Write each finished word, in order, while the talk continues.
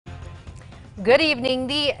Good evening.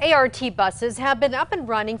 The ART buses have been up and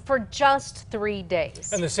running for just 3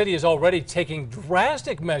 days. And the city is already taking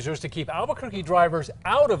drastic measures to keep Albuquerque drivers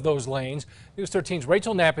out of those lanes. News 13's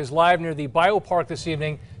Rachel Knapp is live near the biopark this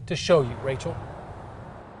evening to show you. Rachel.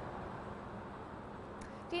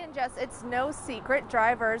 Dean and Jess, it's no secret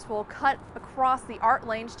drivers will cut across the ART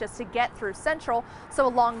lanes just to get through Central. So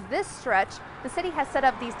along this stretch, the city has set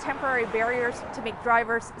up these temporary barriers to make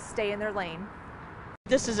drivers stay in their lane.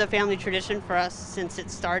 This is a family tradition for us since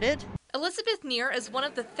it started. Elizabeth Neer is one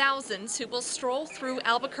of the thousands who will stroll through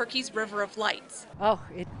Albuquerque's River of Lights. Oh,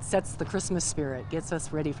 it sets the Christmas spirit, gets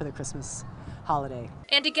us ready for the Christmas holiday.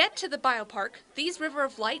 And to get to the biopark, these River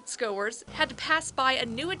of Lights goers had to pass by a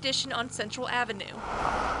new addition on Central Avenue.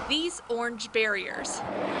 These orange barriers.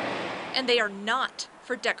 And they are not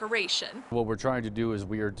for decoration. What we're trying to do is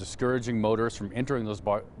we are discouraging motorists from entering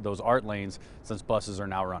those ART lanes since buses are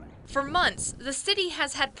now running. For months, the city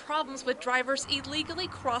has had problems with drivers illegally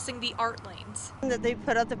crossing the ART lanes. That they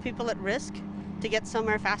put other people at risk to get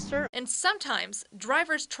somewhere faster. And sometimes,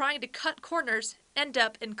 drivers trying to cut corners end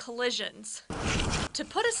up in collisions. To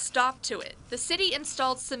put a stop to it, the city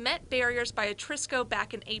installed cement barriers by Atrisco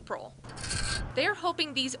back in April. They're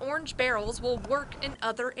hoping these orange barrels will work in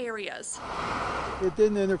other areas. It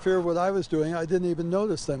didn't interfere with what I was doing. I didn't even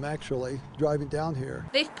notice them actually driving down here.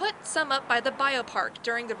 They've put some up by the biopark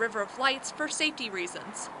during the River of Lights for safety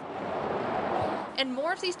reasons. And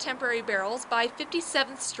more of these temporary barrels by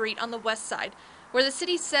 57th Street on the west side, where the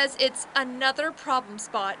city says it's another problem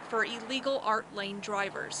spot for illegal ART lane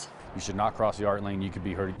drivers. You should not cross the ART lane. You could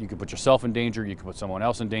be hurt. You could put yourself in danger. You could put someone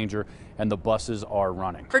else in danger. And the buses are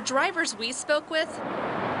running. For drivers we spoke with,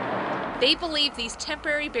 they believe these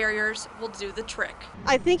temporary barriers will do the trick.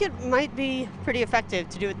 I think it might be pretty effective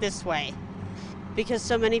to do it this way because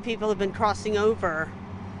so many people have been crossing over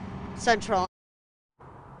Central.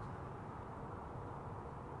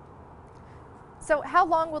 So how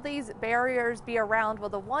long will these barriers be around? Well,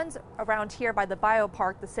 the ones around here by the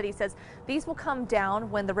biopark, the city says these will come down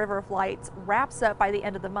when the River of Lights wraps up by the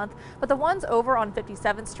end of the month. But the ones over on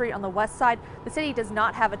 57th Street on the west side, the city does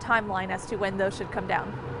not have a timeline as to when those should come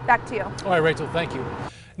down. Back to you. All right, Rachel, thank you.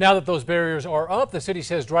 Now that those barriers are up, the city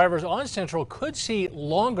says drivers on Central could see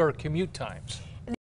longer commute times.